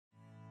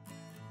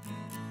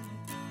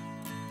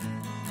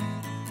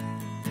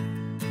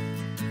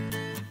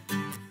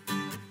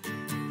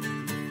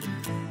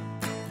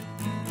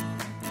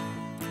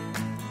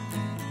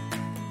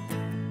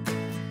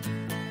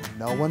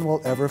No one will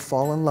ever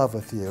fall in love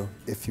with you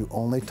if you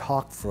only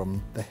talk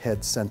from the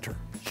head center.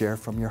 Share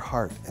from your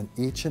heart, and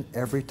each and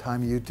every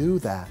time you do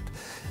that,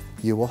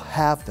 you will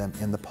have them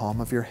in the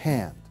palm of your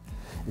hand.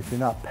 If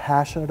you're not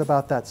passionate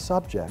about that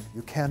subject,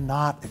 you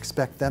cannot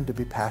expect them to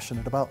be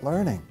passionate about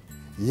learning.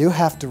 You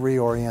have to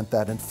reorient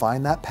that and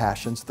find that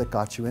passions that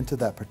got you into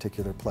that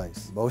particular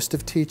place. Most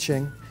of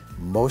teaching,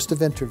 most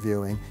of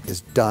interviewing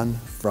is done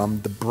from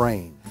the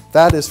brain.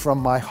 That is from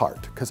my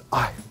heart, because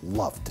I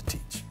love to teach.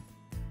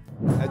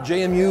 At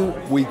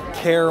JMU, we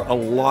care a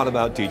lot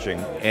about teaching,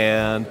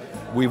 and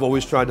we've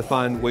always tried to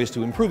find ways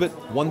to improve it.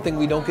 One thing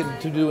we don't get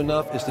to do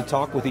enough is to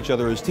talk with each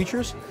other as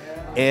teachers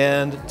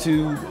and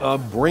to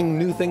bring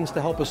new things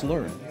to help us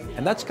learn.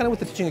 And that's kind of what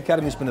the Teaching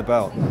Academy's been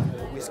about.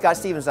 Scott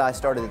Stevens and I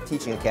started the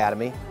Teaching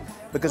Academy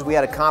because we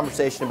had a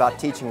conversation about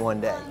teaching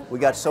one day. We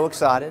got so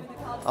excited.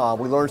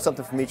 We learned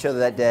something from each other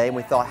that day, and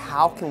we thought,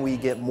 how can we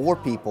get more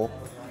people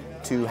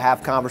to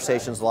have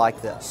conversations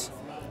like this?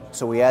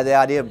 So we had the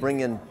idea of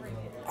bringing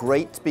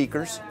great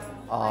speakers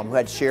who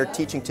had shared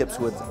teaching tips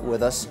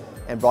with us,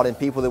 and brought in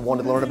people that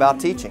wanted to learn about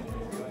teaching.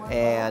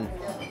 And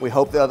we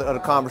hoped that other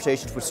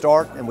conversations would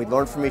start and we'd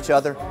learn from each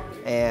other.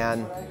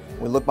 And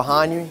when we look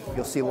behind you,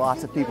 you'll see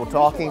lots of people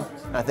talking.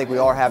 And I think we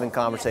are having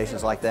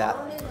conversations like that.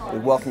 We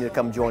welcome you to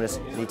come join us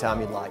anytime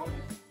you'd like.